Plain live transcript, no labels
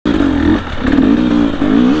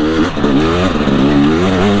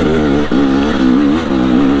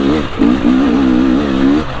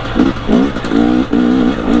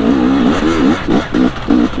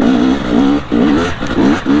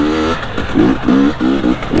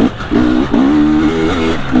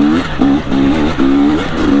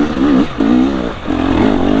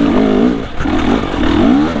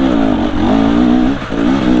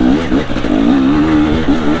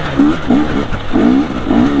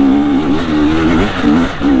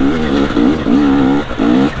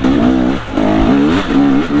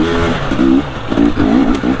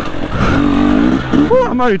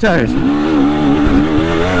I'm already tired.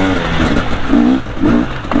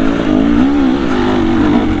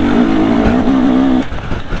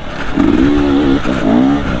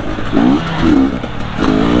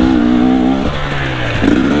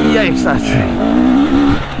 Yikes, that tree.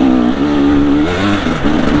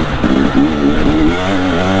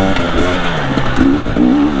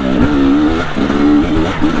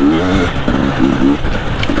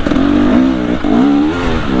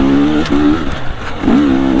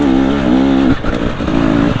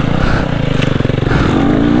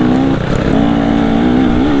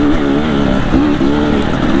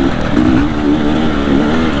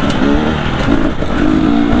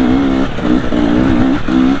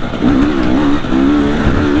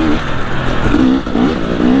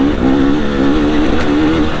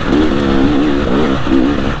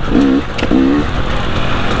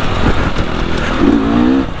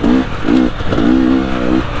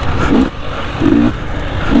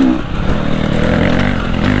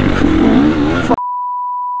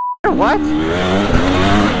 What?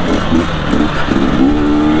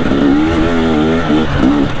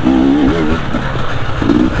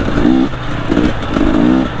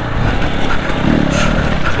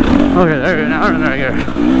 Okay, there we go. Now we're in there gear.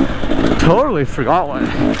 Totally forgot what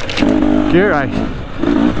gear I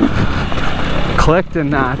clicked in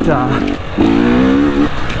that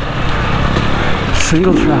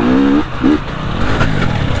single track.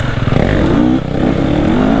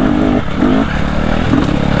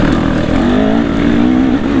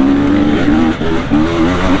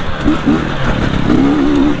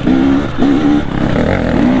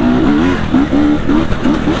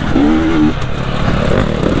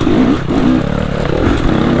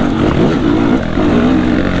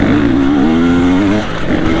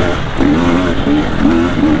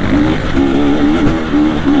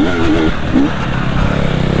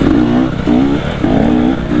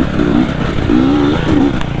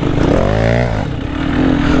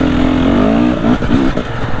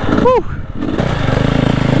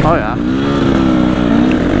 Oh yeah.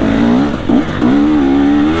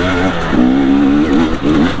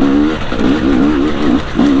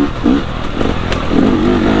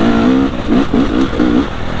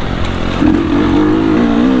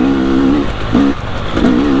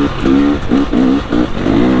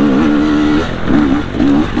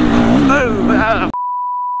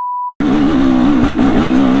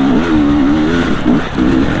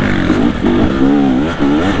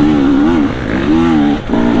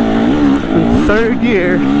 Third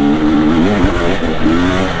gear.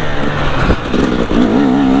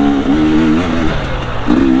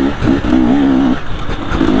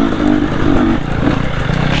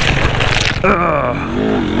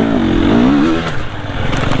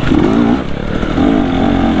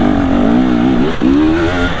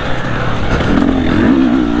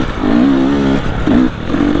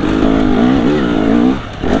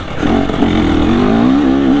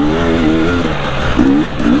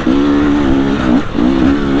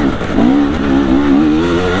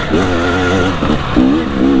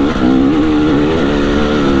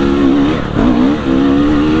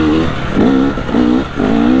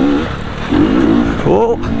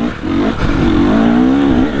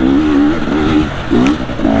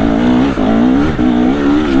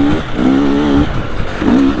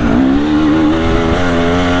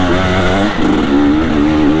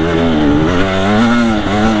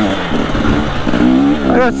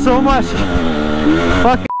 I got so much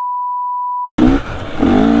fucking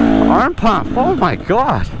arm pump. Oh my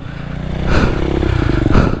god.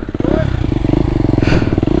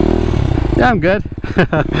 Yeah, I'm good.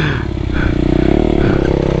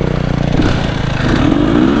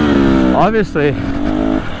 Obviously,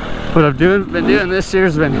 what I've been doing this year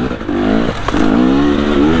has been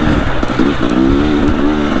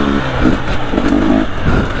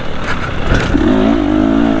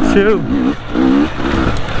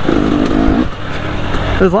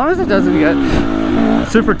as long as it doesn't get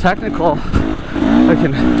super technical, I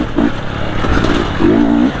can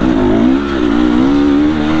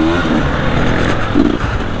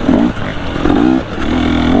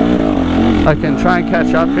try and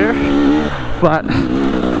catch up here, but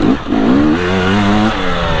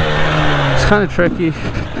it's kind of tricky.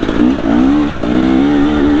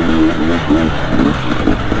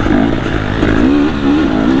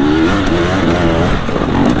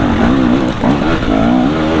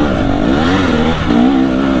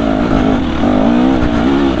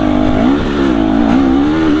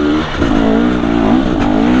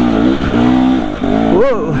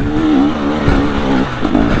 Whoa!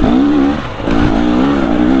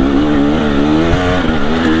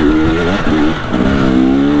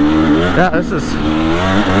 Yeah, this is...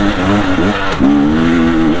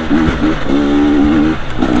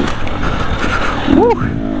 Woo!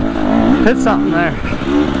 Hit something there.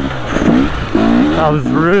 That was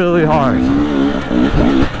really hard.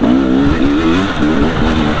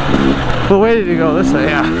 But wait till you go this way,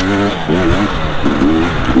 yeah.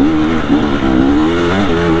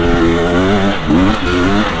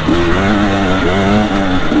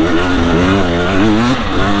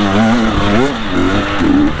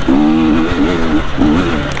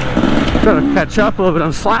 Gotta catch up a little bit,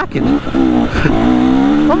 I'm slacking.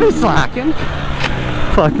 I'll be slacking.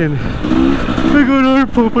 Fucking, I got another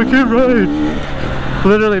poop, I can't ride.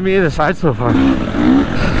 Literally me this ride so far. I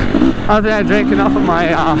don't think I drank enough of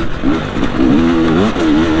my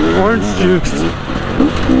orange juice.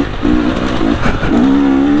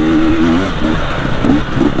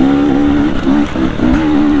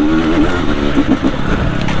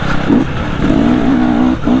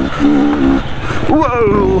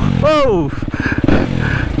 Whoa! Whoa!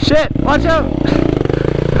 Shit! Watch out!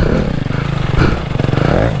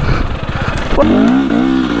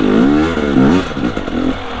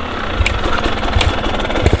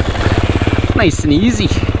 Nice and easy.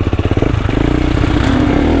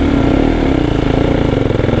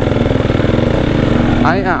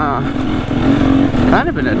 I kind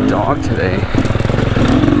of been a dog today.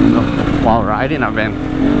 While riding, I've been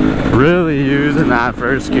really using that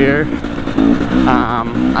first gear.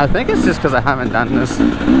 I think it's just because I haven't done this.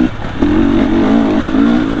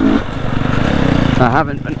 I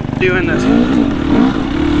haven't been doing this.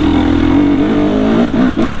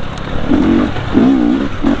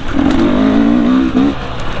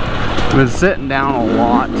 I've been sitting down a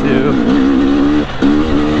lot too.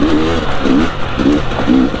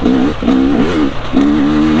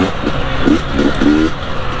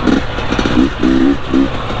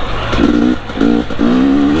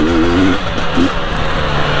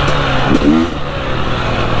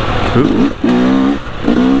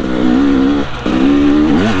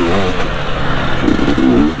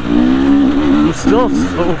 I'm still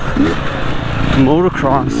so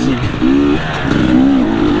motocrossy.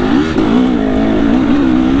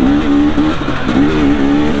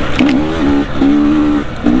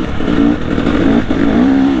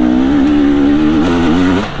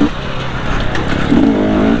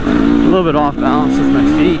 A little bit off balance with my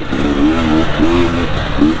feet.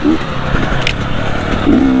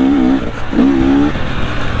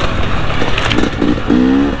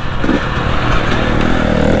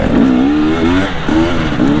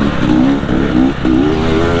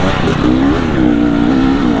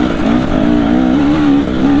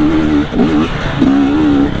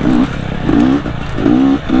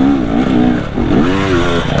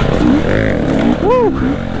 Woo!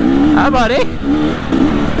 Hi, buddy.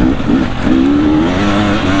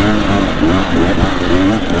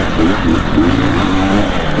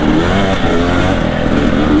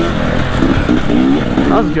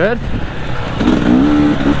 That was good.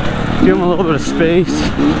 Give him a little bit of space.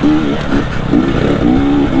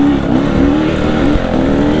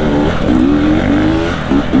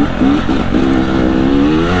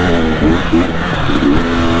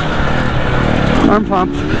 Arm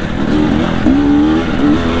pump.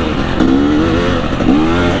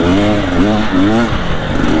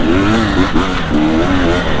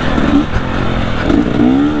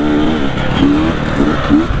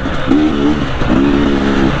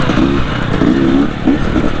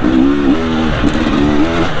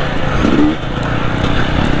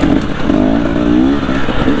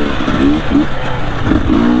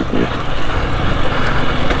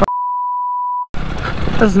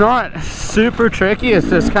 It's not super tricky, it's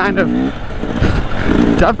just kind of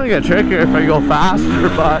definitely get trickier if I go faster,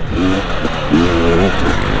 but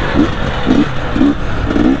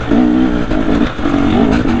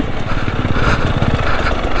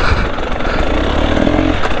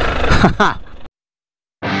haha.